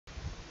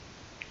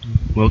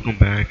Welcome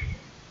back,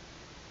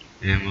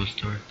 and we'll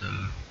start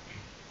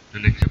the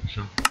next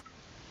episode.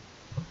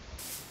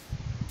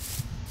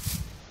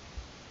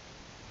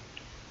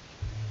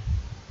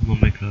 I'm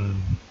gonna make a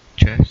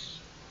chest.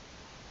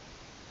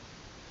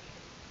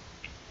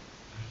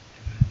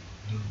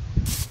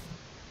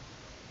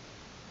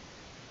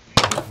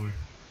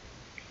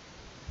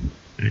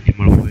 Anything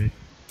more wood?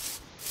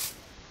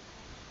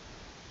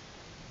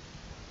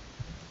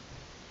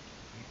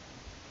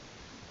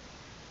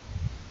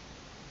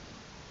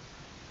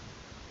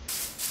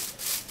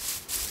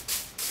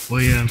 Oh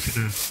yeah, I was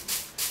gonna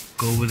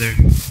go over there.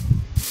 And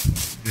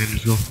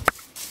let's go.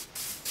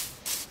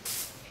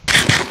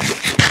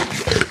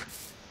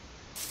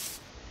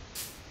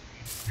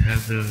 I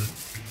have there's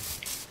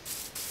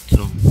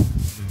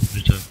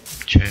a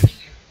chest.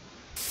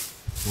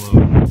 Whoa,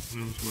 who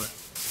knows what?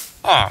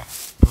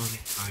 Probably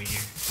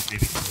iron,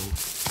 maybe gold.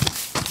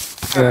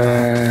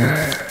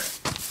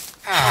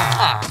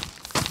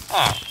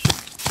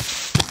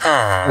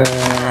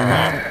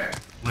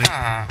 Why is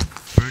it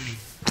burning?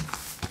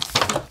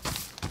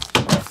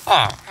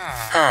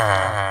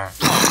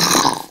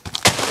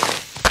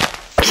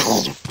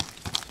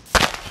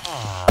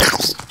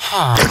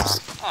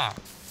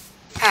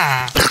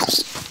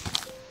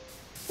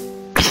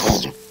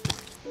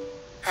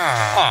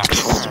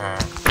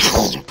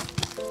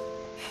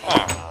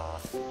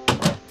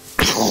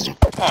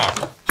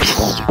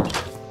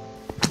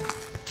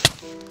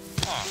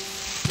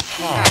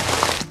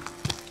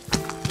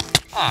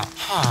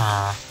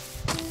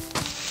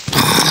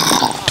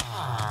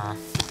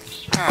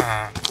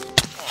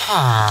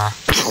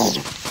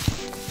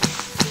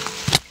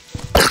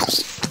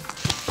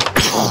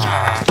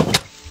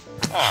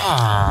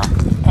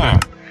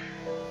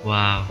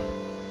 Wow,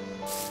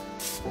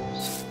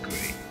 that's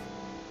great.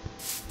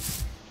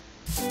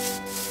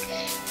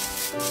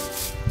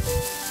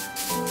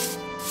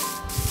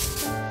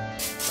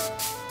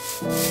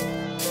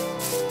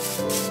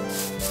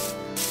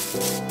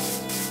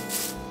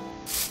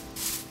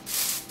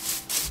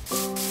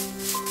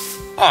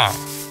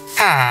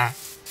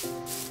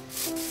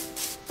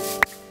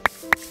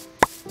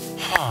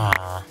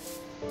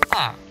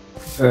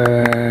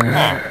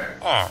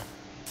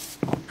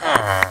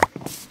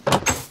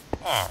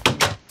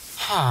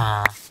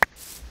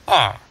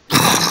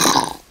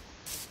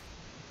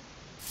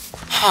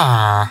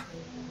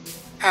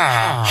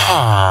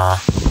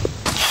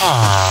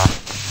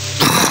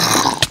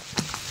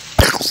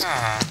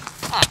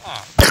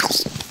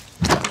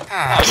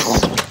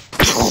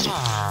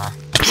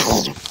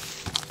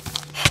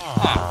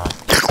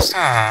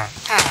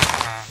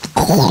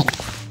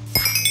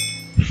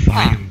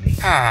 Finally.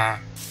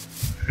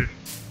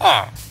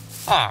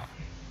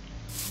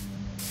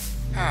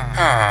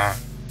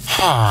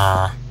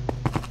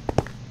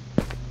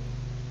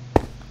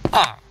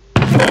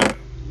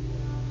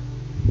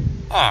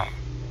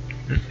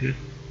 That's good.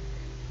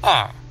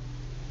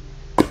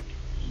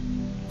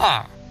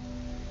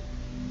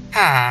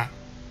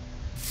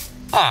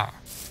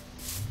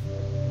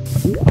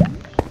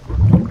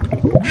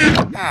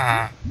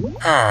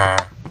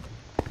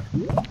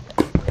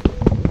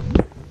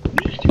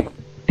 Just take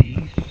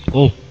these.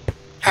 Oh.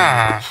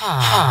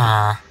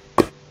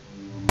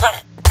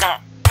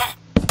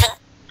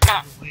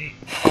 Wait.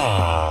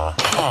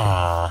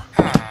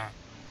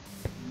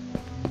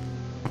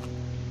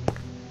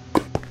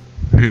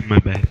 My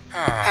bad.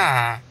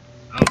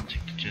 I'll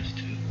take the chest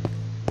too.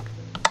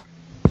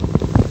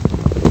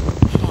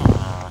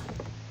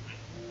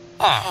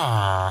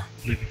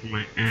 Looking for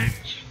my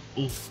axe.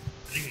 Oh,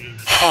 I didn't even know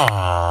that.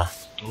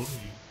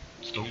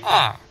 Stone.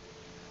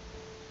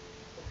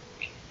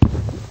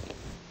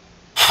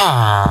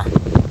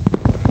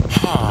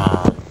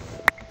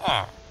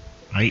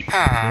 Right. Go.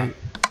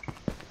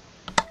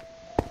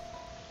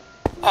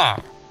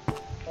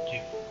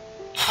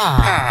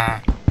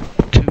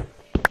 Two.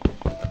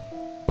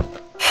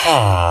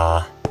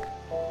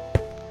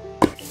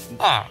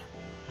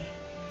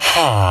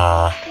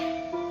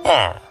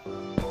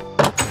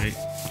 Right.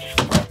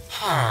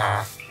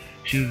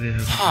 Shoot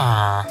there.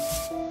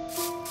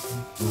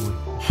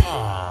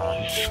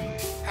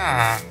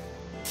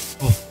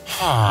 Oh,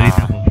 they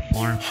have a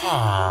farm.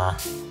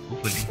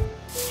 Hopefully.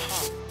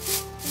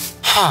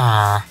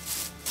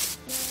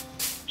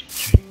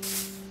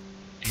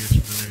 There's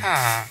over there.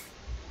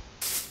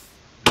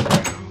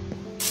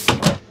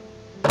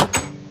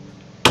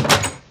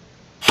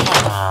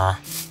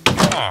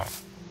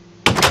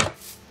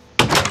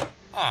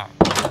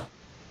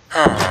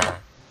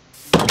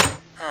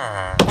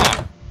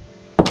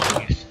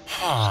 Yes.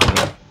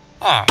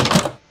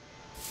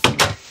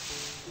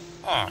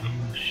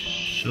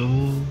 So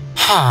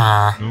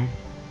no.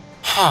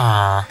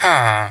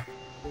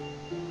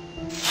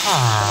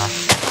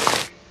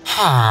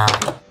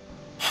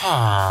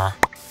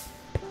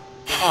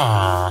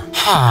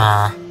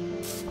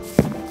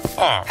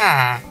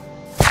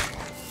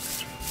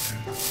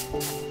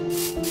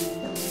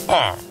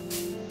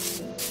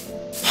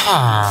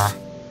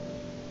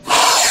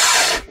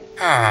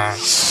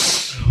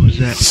 What was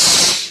that?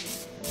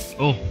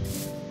 Oh,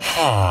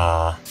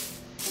 Oh,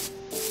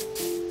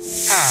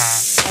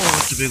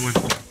 that's a big one.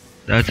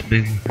 That's a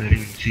big one. I didn't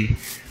even see.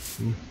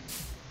 Ooh.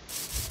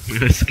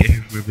 That's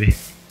scary for a bit.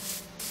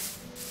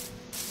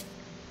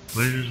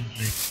 What is it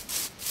like?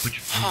 Bunch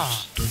of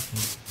stuff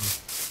on?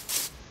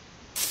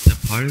 Is that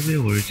part of it,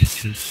 or is it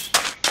just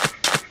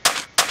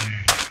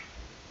there?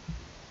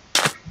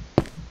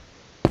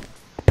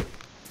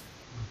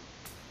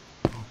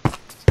 Oh,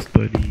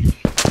 buddies.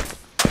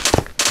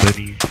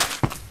 Buddies.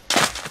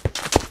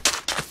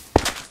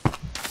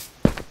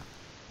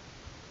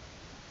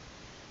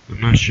 I'm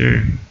not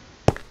sure.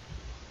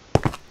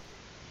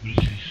 What is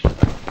this?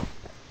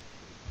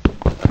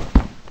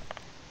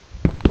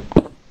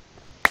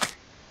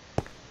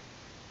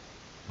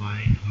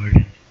 White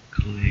hardened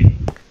clay.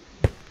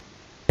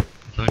 I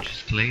thought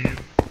just clay then.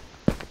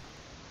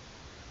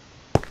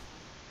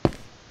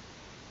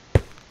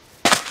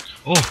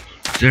 Oh,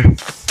 it's there.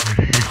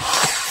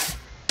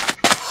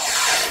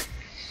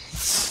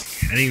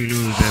 I didn't even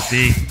know it was that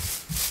big.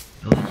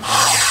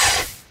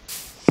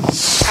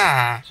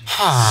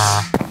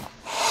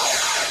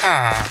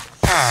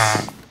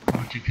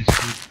 I'll take this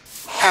food.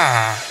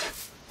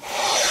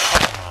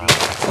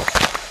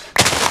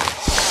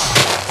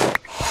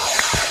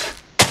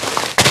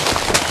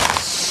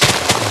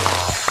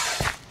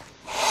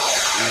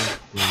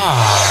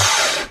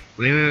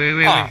 Wait. Wait.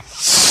 Look at that.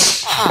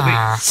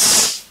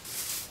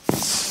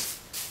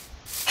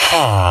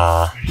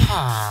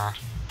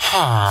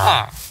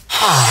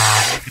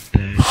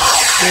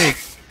 Big.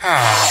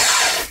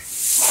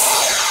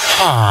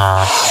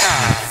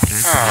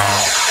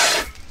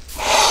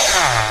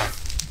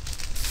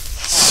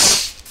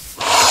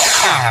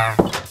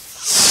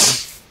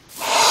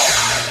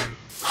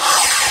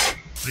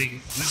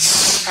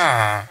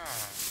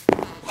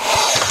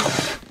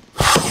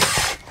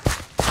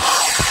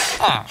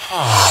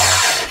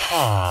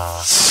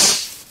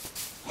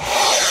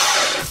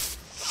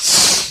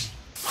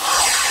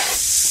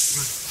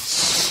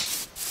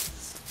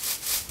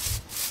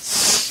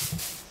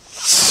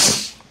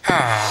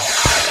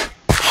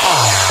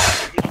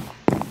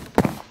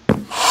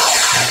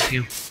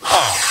 You.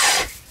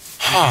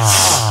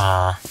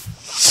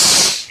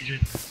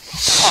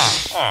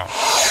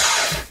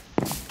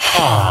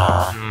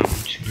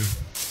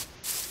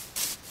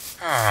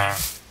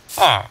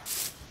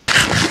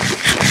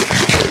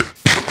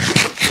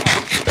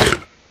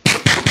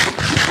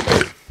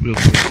 Real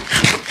quick.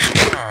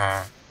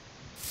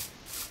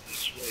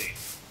 This way.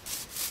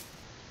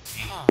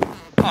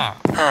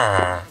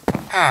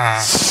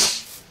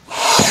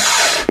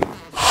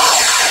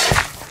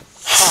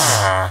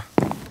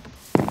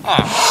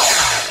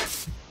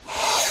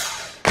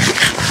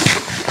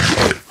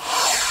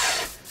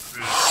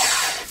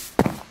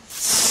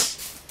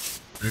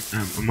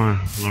 I'm gonna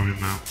lower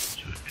him out.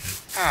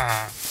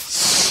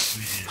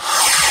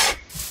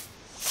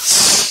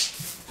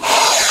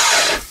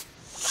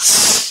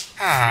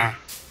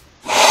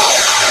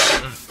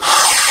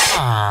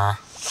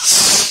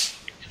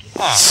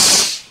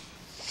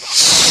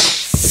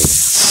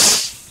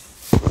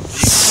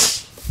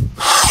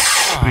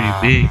 Pretty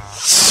big.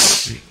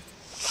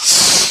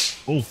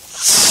 Oh,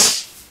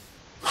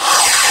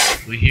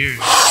 we're here.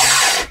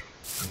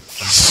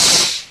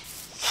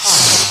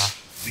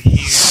 We're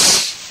here.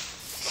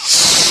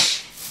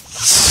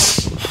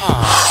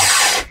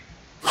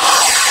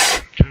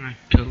 Trying to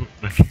kill him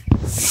back here.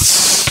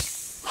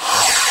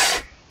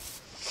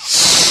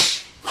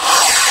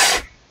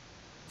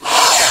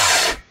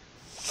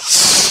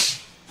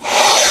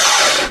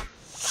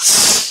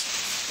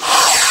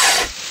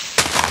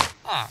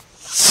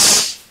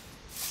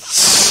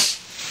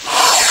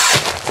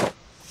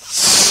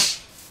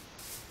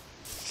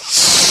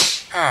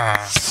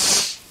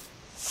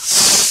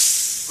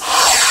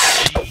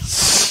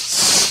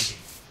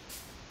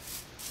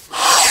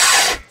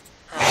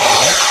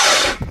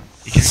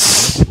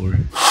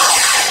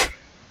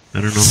 I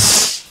don't know.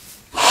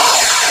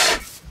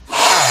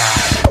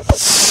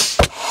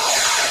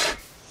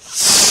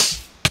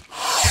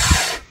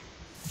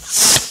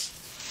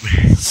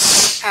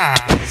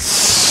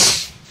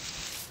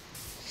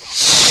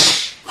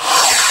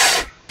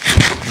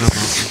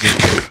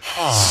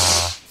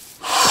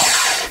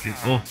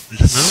 Oh,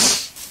 there's another one?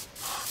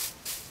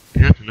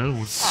 Yeah, that's another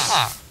one.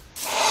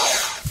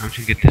 I'm just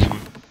gonna get this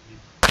one.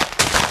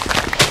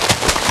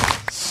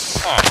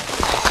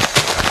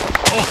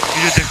 Oh,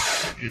 he's right there.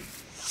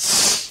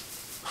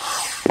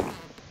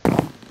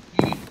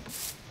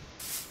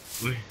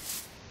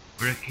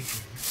 Where that came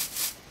from?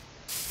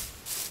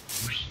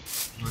 Where's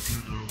nothing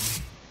in the doorway?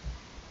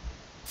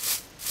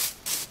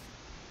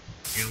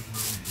 Yeah,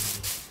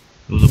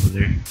 it was over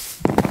there.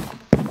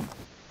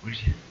 Where's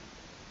it?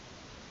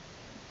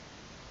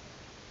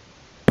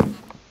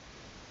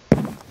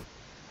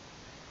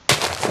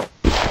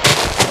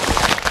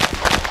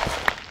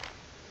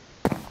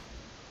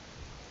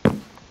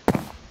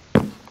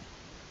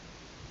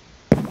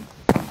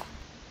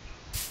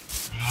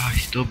 Ah,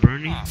 he's still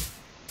burning?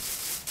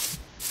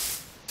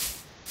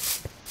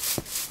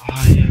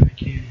 Ah, yeah, we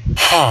can.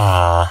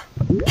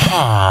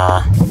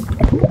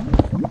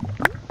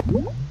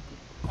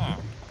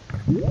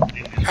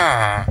 Looking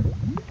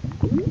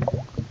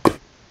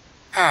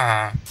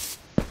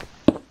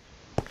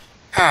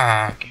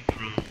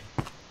from over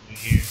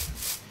here.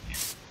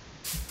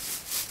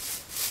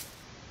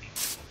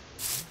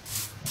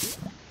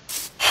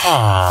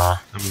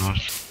 I'm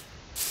lost.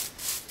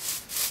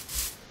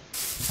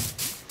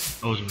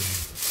 I was over here.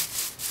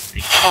 I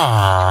think.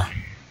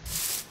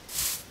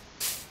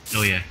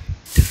 Oh yeah,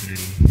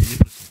 definitely.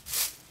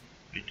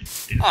 Right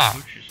there.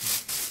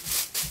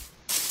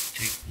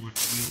 Take one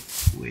real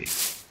quick.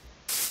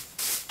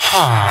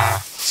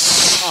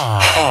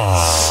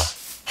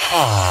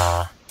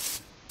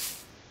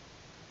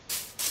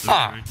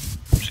 Alright,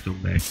 I'm just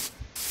going back.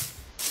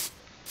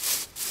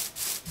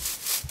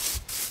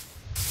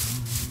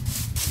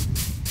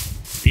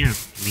 Yeah,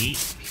 some meat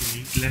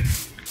left.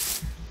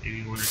 Maybe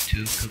one or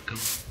two cook them.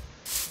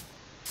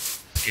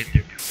 Get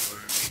there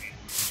before maybe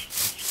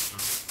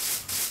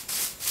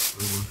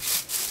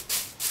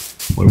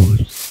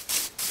werewolves.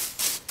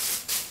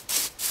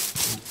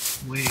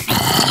 Oh, wait.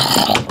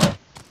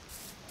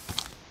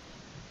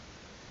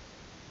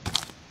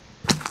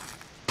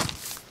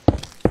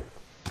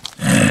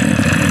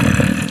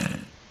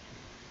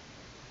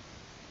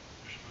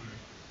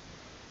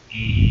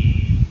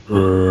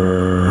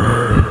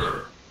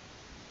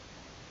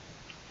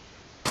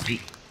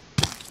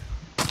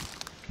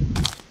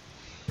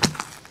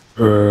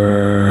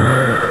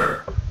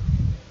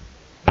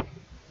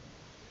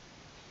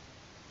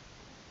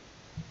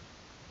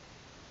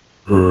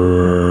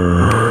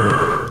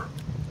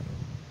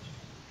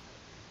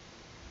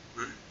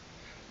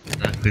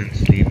 I couldn't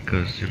sleep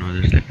because, you know,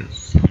 there's like a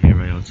zombie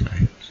right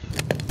outside. So.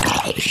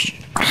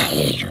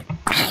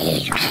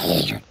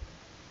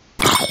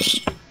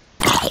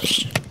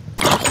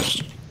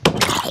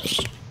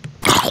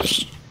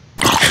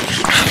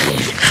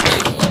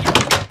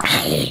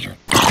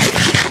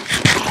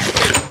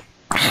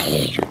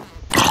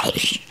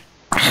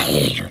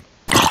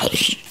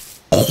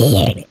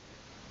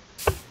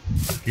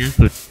 Yeah,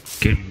 but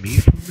get me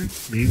from it?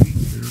 Maybe? I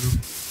don't know.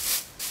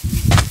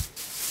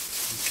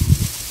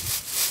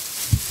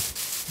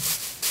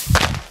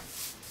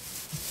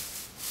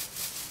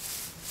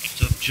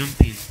 Stop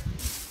jumping.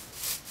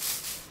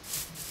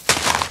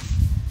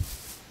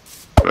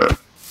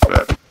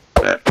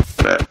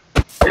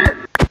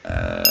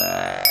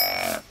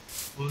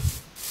 What?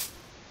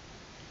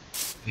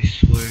 I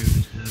swear it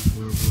was that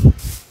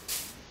werewolf.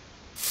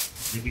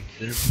 Maybe it's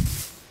them.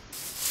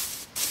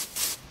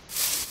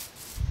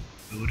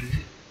 Wait, what is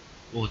it?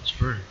 Oh, it's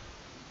fur.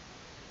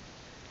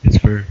 It's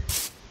fur.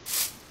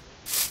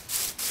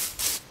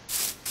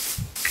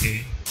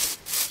 Okay.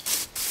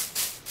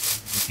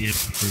 Maybe I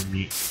prefer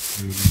meat.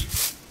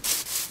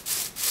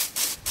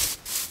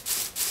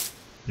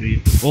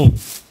 Oh!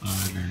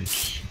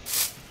 Nice.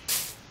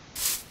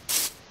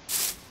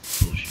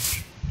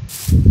 Bullshit.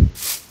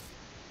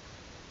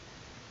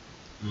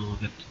 Oh,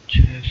 I got the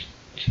chest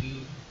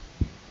too.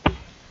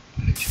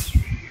 The chest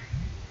right here.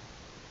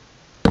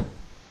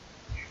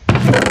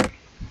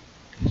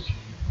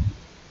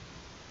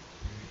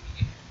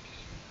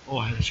 Oh, I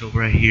had a show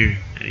right here.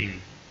 I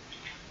didn't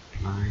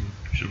line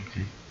or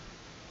something.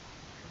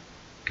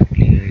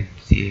 Completely I didn't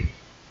see it.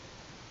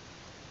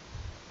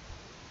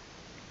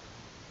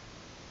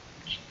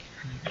 Just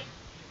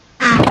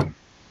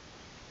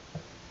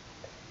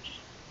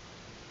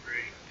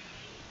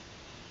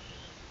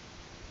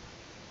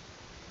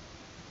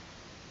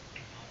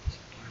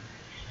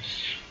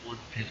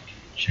 150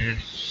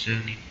 chest,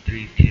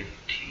 73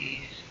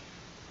 TNTs.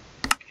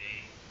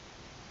 Okay.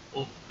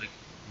 Oh, like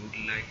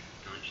Rudy Light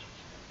Dungeons.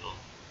 Oh,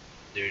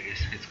 there it is.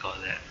 It's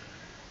called that.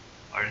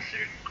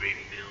 Arthur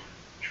Gravy Mill,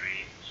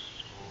 Train,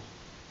 Soul,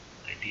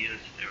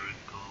 Ideas, There We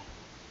Go,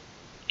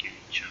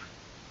 Getting Chunk.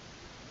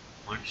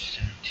 March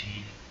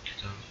 17,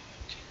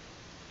 2015.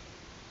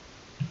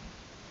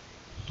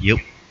 Yep.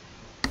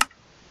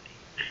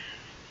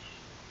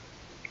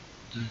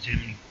 Doesn't say how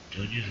many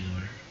judges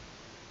there are.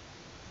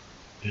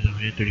 There's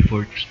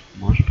 134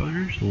 mouse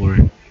spawners,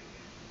 or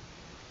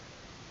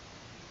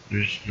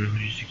there's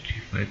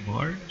 965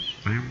 bars,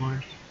 iron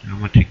bars. I'm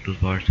gonna take those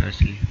bars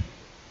actually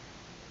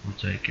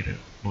once I get it.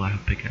 Well, I have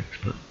a pickaxe,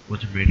 but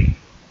wasn't ready.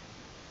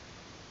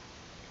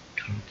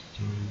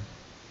 Cobblestone.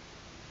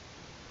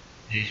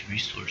 These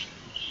resource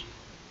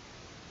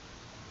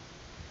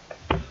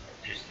nodes.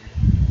 There's the.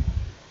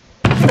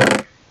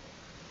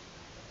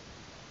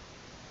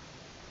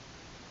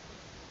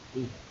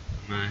 Ooh,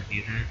 I'm gonna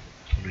do that.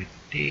 That's what I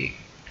dig.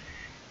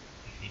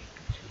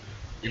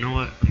 You know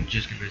what? I'm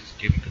just gonna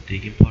skip the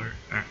digging part.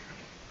 I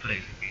feel like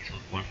it's gonna be so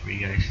boring for you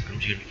guys. I'm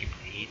just gonna keep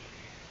playing.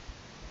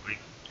 Like,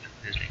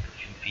 there's like a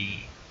few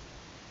feet.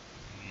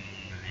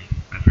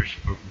 My first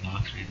 4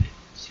 blocks, maybe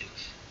 6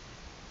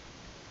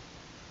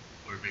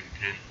 or maybe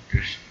 10.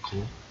 There's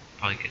coal.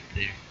 Probably get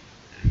there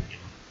and, you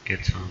know,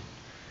 get some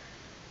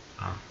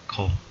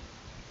coal.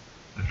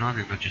 If not,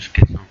 then I'll just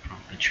get some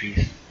from the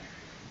trees.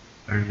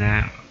 Other than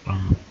that,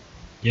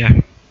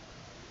 yeah.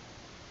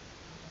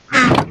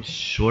 It was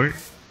short.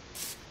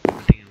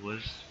 I think it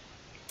was.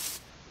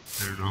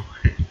 I don't know.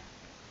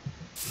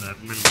 But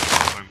I'm gonna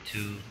farm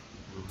too.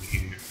 over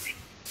here,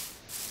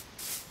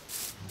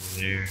 over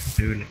there.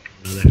 Maybe like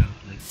another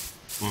house, like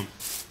one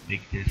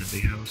make this a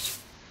big house.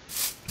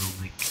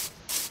 Don't make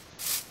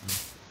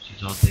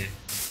she's all there.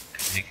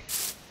 Connect,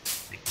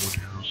 make one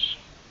house,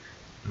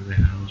 another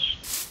house.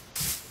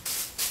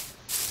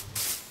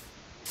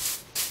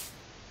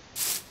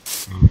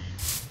 Um,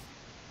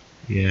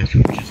 yeah, so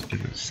I'm just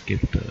gonna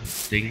skip the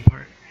digging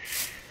part.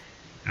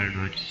 I don't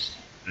know, just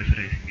I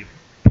feel like it's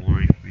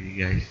boring for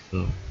you guys,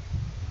 so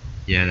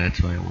yeah,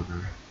 that's why I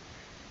wanna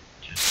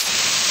just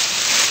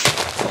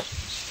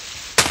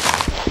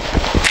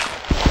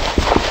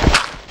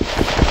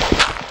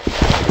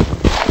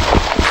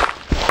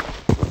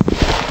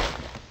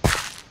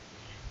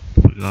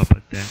forgot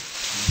about that.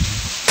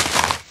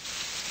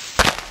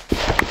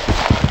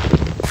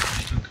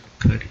 Just not gonna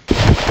cut it.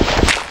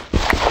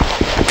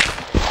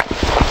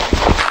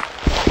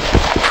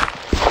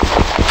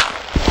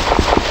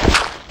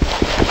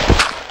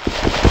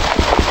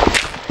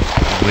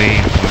 Way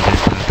for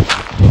this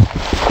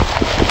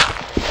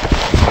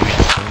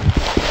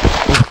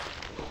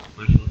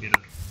might as well get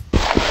up.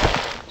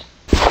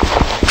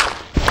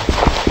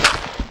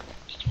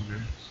 Just 2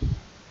 minutes.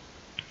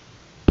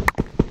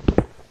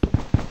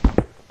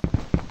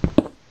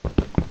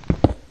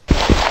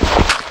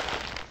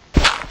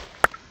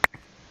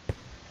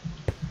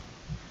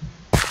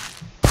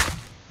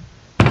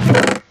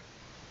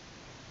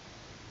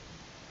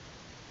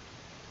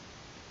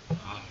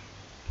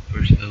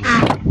 First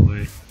elevator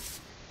away.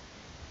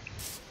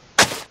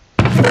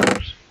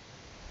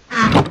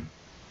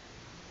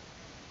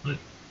 What?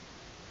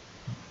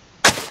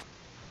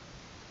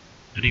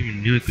 I didn't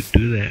even knew I could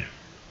do that.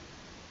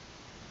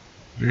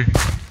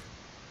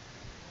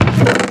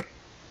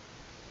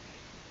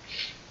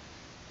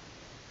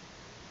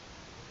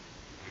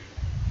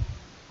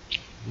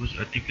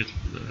 I think it's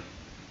the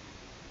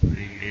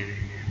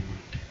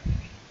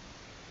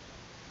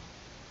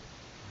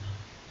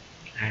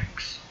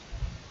X.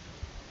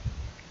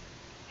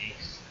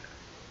 Ace.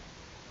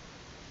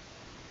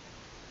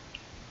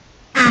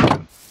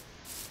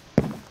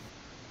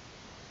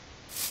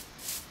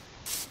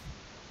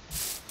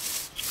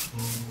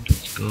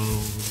 Let's go.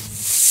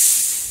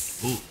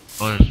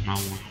 Oh, that's my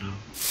one though.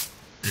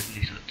 At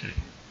least I'll take.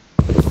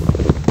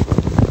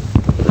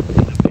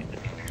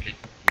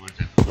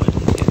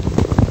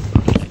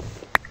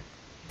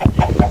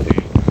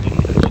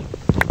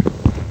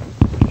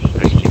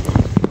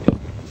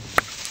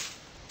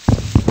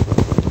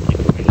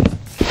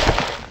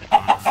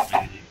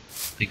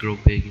 They grow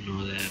big and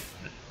all that,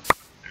 but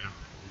I don't know.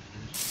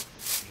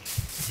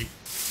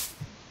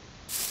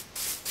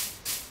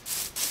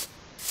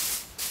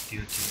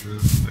 It's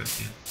enough, but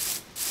yeah.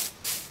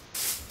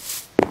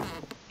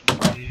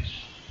 This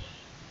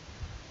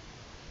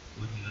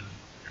one,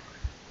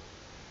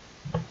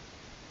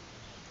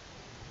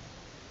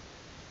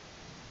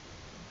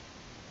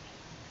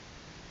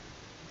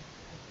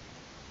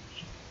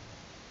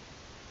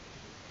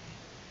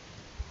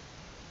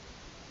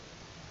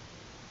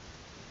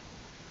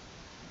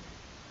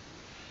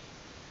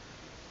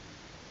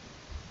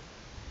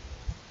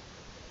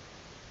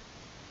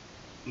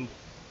 ooh,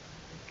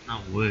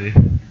 not wood.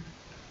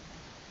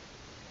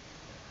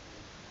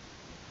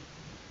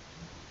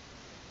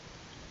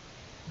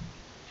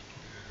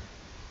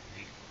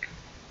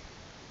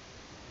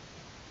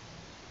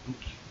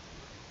 Oops.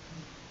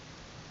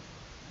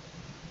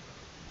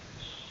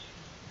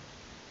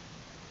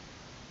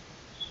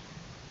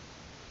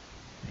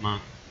 Come on,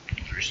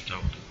 first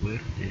start with the wood,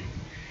 then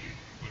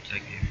once I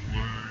get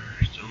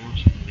more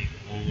stones, I'll make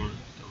more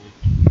stone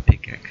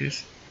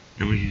pickaxes.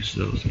 I'm gonna use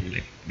those and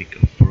like make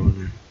a 4 of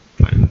them,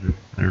 5 of them,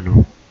 I don't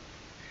know.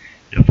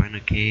 You'll find a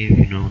cave,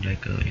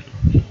 like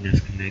something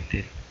that's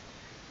connected.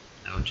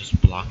 I'll just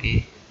block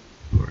it,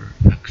 or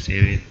I can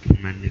save it for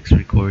my next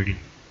recording.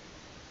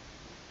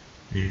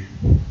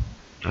 And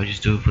I'll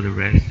just do it for the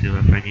rest if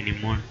I find any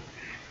more.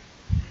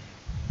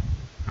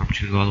 I'm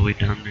just gonna go all the way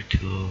down there to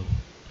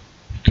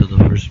the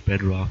first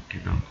bedrock,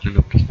 and I'll clean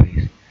up the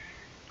space.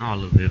 Not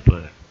all of it,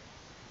 but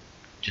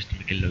just to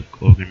make it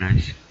look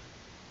organized.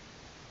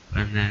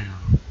 And then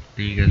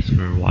thank you guys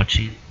for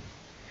watching.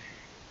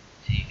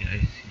 See you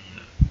guys in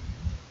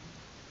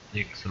the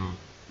next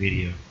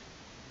video.